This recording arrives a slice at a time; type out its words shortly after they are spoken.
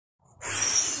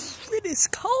It is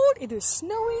cold, it is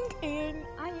snowing, and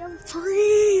I am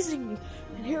freezing.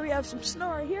 And here we have some snow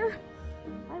right here.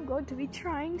 I'm going to be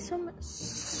trying some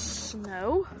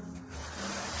snow.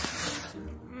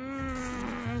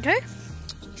 Okay,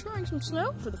 trying some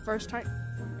snow for the first time.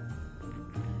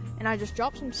 And I just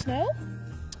dropped some snow.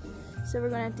 So we're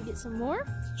gonna have to get some more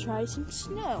to try some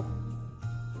snow.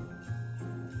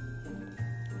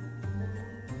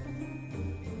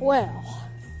 Well,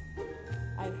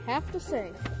 I have to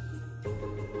say,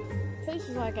 tastes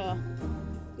like a,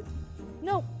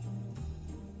 no,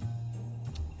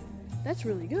 that's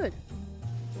really good.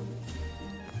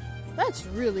 That's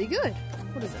really good.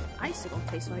 What does an icicle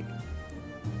taste like?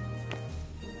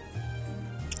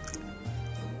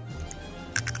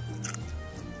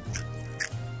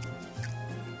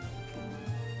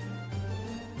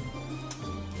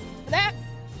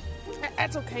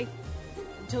 That's okay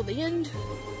until the end.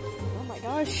 Oh my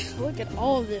gosh, look at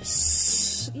all of this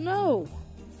snow.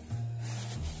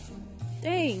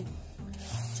 Dang.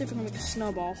 Let's see if we can make a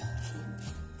snowball.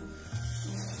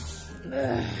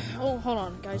 Oh, hold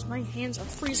on, guys. My hands are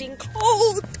freezing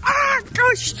cold. Ah,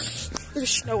 gosh. There's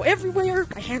snow everywhere.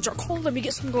 My hands are cold. Let me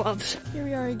get some gloves. Here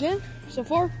we are again. So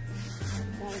far,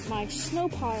 my snow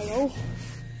pile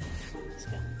has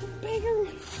gotten bigger.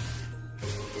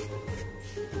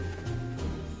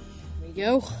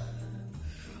 Go.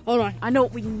 Hold on. I know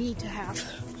what we need to have.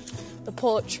 The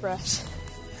Polar Express.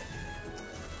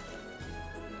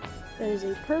 That is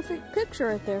a perfect picture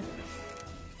right there.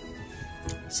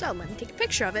 So let me take a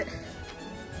picture of it.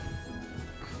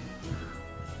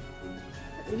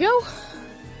 There we go.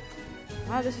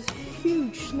 Wow, this is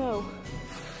huge snow.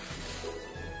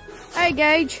 Hey,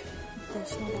 Gage.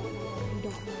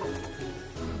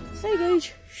 Say,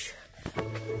 Gage.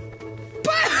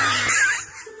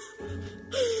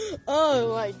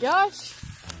 Oh my gosh.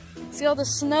 See all the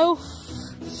snow?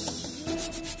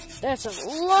 That's a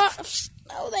lot of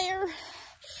snow there.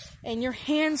 And your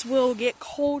hands will get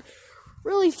cold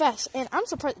really fast. And I'm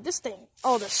surprised this thing,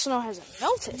 all the snow hasn't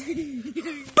melted.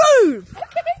 Boom!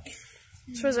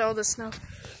 Shows all the snow.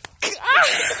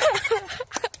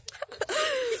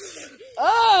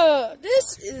 Oh,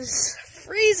 this is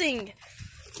freezing.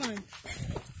 Fine.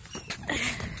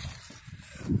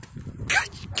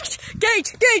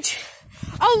 Gage,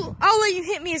 I'll let you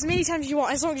hit me as many times as you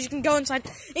want, as long as you can go inside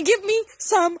and give me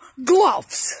some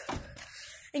gloves.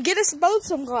 And get us both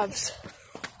some gloves.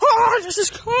 Oh, this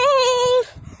is cold.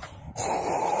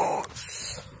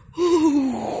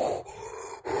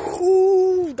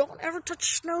 Ooh, don't ever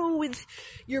touch snow with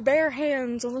your bare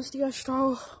hands unless you have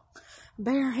strong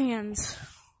bare hands.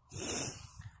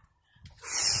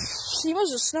 See, most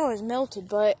of the snow is melted,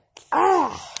 but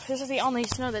this is the only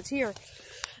snow that's here.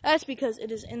 That's because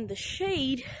it is in the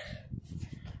shade.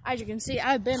 As you can see,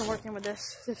 I've been working with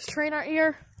this train right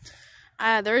here.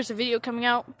 There is a video coming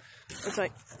out. It's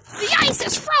like, the ice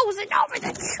is frozen over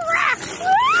the track!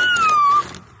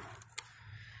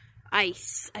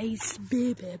 Ice,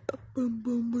 baby. Boom,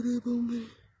 boom, boom, boom.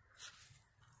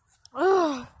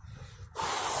 Oh.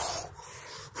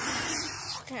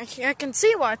 I can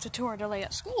see why it's a 2-hour delay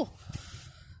at school.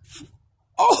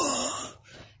 Oh!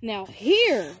 Now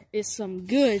here is some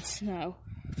good snow.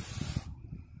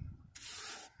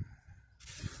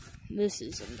 This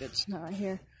is some good snow right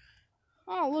here.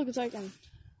 Oh, look, it's like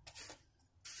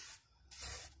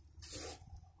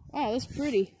wow, that's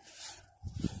pretty.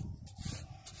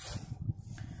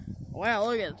 Wow,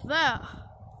 look at that.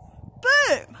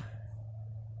 Boom!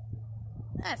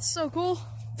 That's so cool.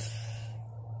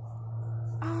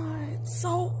 Ah, it's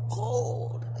so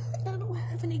cold. I don't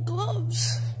have any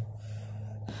gloves.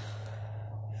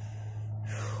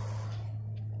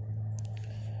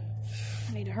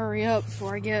 I need to hurry up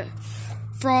before I get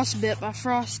frostbit by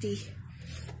Frosty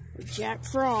or Jack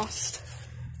Frost.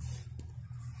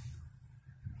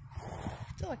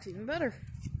 That looks even better.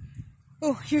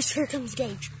 Oh, here comes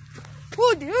Gage.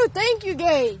 Oh, dude, thank you,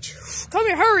 Gage. Come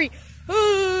here, hurry.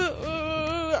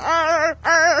 Oh,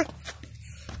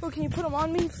 can you put them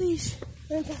on me, please?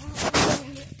 Okay,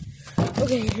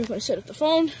 here's my set up the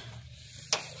phone.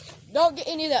 Don't get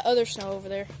any of that other snow over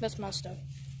there. That's my stuff.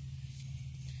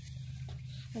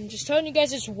 I'm just telling you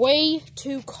guys, it's way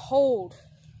too cold.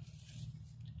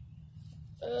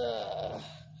 I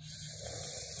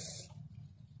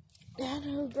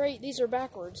know, great. These are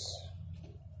backwards.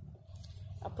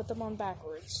 I'll put them on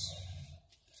backwards.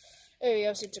 There you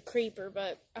go. So it's a creeper,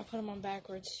 but I'll put them on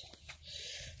backwards.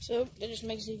 So that just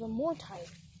makes it even more tight.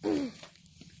 And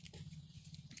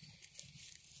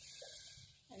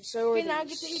so okay, now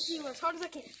get the EQ as hard as I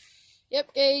can.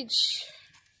 Yep, Gage.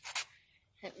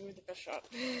 Hit me with the best shot.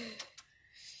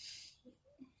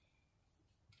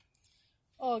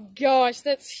 Oh gosh,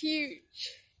 that's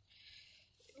huge.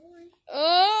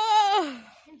 Oh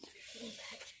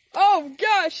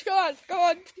gosh, God.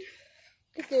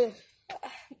 Look at this.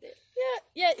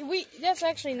 Yeah, that's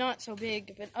actually not so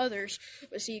big than others.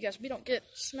 But see, you guys, we don't get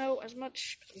snow as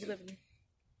much because we live in.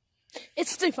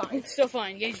 It's still fine. It's still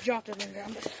fine. Gage dropped it in the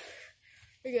ground, but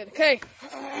we're good. Okay.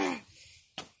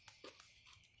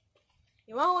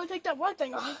 You might want to take that white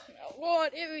thing off.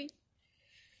 What?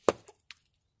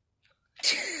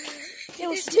 It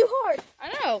was too hard. I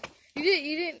know. You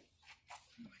didn't.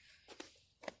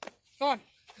 Come on.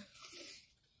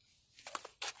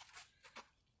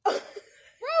 Bro,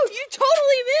 you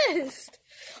totally missed.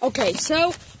 Okay,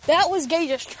 so that was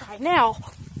Gage's try. Now,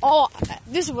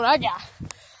 this is what I got.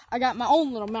 I got my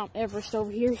own little Mount Everest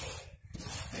over here.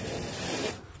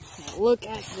 Now look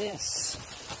at this.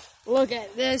 Look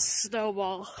at this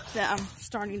snowball that I'm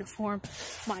starting to form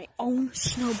my own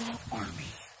snowball army.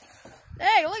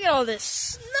 Hey, look at all this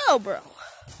snow, bro.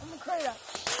 I'm gonna clear it up.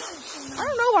 I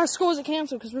don't know why school isn't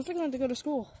canceled because we're figuring to go to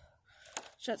school.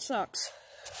 That sucks.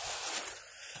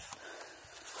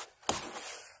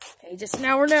 Hey, just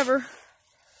now or never.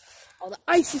 All the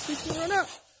ice is just run out.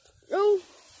 Oh,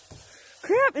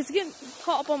 crap! It's getting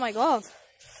caught up on my glove.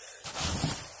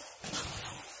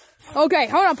 Okay,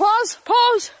 hold on.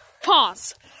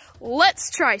 Pause.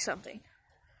 Let's try something.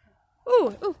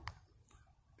 Ooh.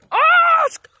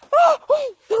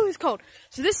 Oh, it's cold.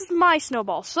 So this is my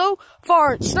snowball. So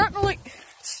far, it's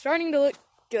starting to look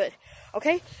good.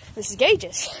 Okay, this is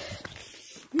Gage's.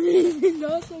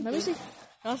 Let me see.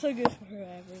 Not so good for her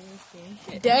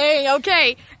ever. Dang.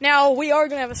 Okay, now we are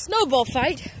gonna have a snowball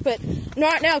fight, but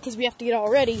not now because we have to get all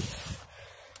ready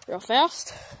real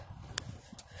fast.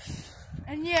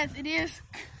 And yes, it is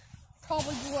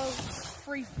probably below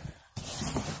freezing.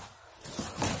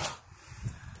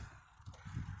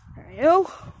 There we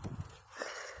go.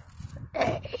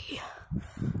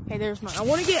 Hey, there's mine. I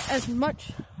want to get as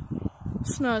much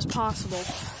snow as possible.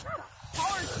 Not a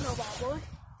hard snowball, boy.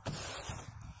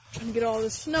 Trying to get all the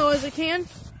snow as I can.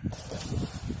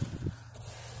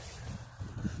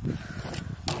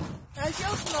 How's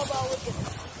your snowball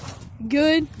looking?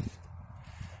 Good.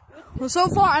 Well, so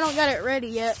far I don't got it ready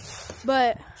yet,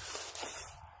 but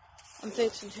I'm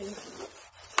fixing to. You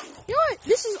know what?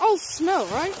 This is all snow,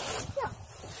 right? Yeah.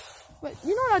 But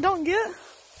you know what I don't get?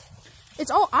 It's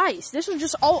all ice. This was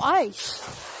just all ice.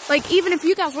 Like, even if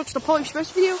you guys watched the Polar Express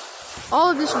video,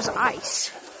 all of this was ice.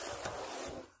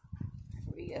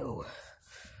 There we go.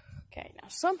 Okay, now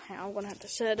somehow I'm going to have to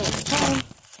set it on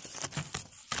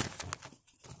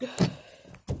the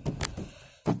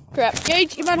phone. Crap.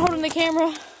 Gage, you mind holding the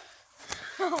camera?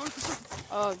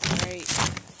 Oh, great.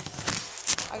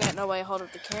 I got no way to hold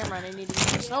up the camera and I need to get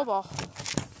the snowball.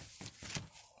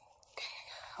 Okay,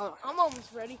 hold on. I'm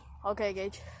almost ready. Okay,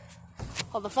 Gage.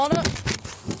 Hold the phone up.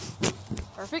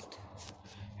 Perfect.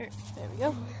 Here, there we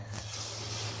go.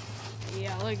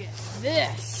 Yeah, look at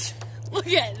this. Look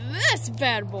at this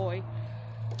bad boy.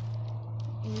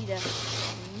 You need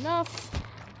enough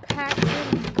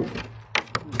packaging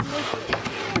to make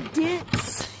it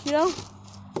dense, you know?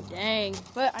 Dang,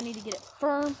 but I need to get it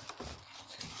firm.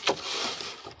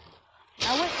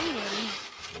 I wouldn't eat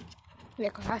it. Yeah,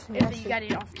 cause that's If you got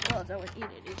it off your gloves, I wouldn't eat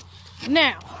it, dude.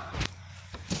 Now.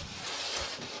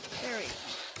 There we go.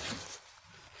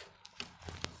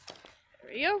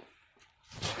 There we go.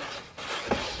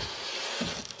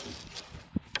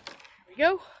 There we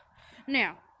go.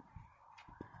 Now,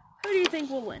 who do you think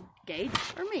will win? Gage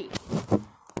or me?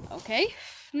 Okay.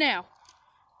 Now,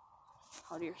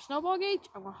 hold your snowball, Gage.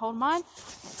 I'm gonna hold mine.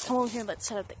 Come over here and let's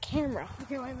set up the camera.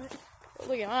 Okay, wait a minute.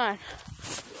 Look at mine.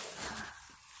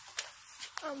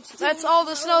 That's all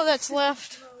the snow that's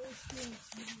left. Okay,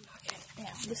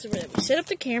 now this is where we set up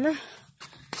the camera.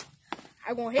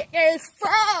 I'm gonna hit Gage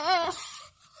first.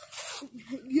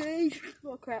 Gage.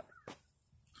 Oh crap.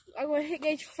 I'm gonna hit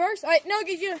Gage first. Alright, no,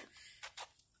 Gage, you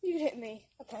can hit me.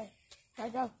 Okay. Here I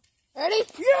go. Ready?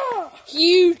 Yeah!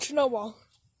 Huge snowball.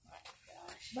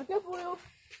 Back up, Will.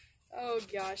 Oh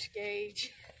gosh,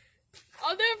 Gage.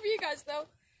 I'll do it for you guys though.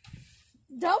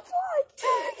 Don't fly.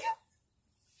 Tag.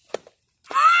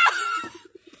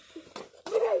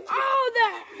 Oh,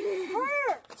 that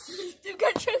hurts! You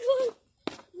got chance left?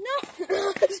 No, no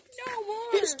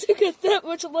more. You still got that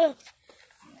much left.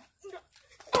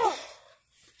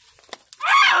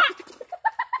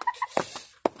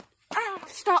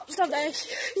 Stop that.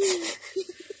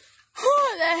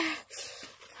 Oh, that.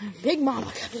 Big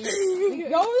mama coming in.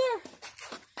 Go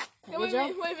over there.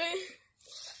 Wait a minute.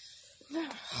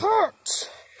 That hurts.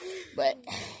 But.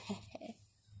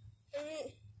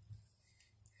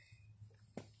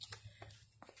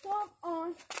 Come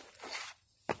on.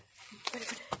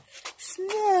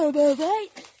 Snowball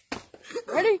fight.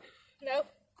 Ready? No.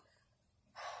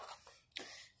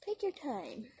 Take your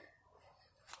time.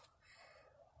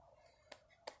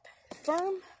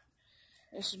 Firm.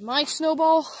 This is my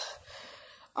snowball.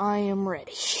 I am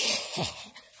ready.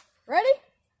 Ready?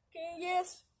 Okay,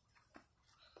 yes.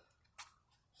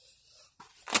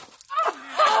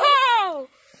 Oh!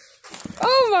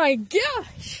 Oh my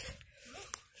gosh!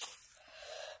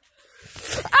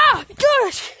 Ah,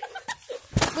 gosh!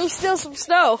 There's still some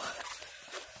snow.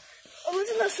 Oh,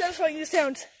 listen to how satisfying this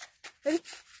sounds. Ready?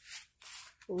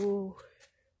 Ooh.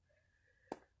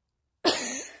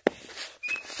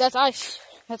 That's ice.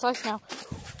 That's ice now.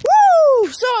 Woo!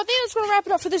 So I think that's gonna wrap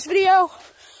it up for this video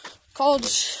called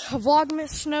Vlogmas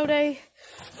Snow Day.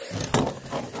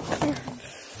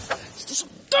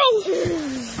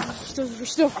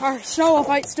 Our snowball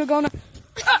fight's still going on.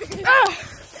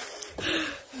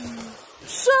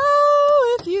 So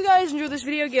if you guys enjoyed this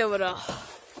video, give it a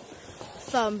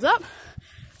thumbs up.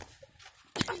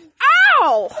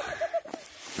 Ow!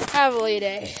 Have a lovely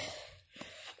day.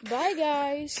 Bye,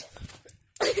 guys.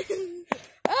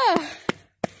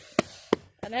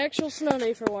 An actual snow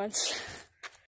day for once.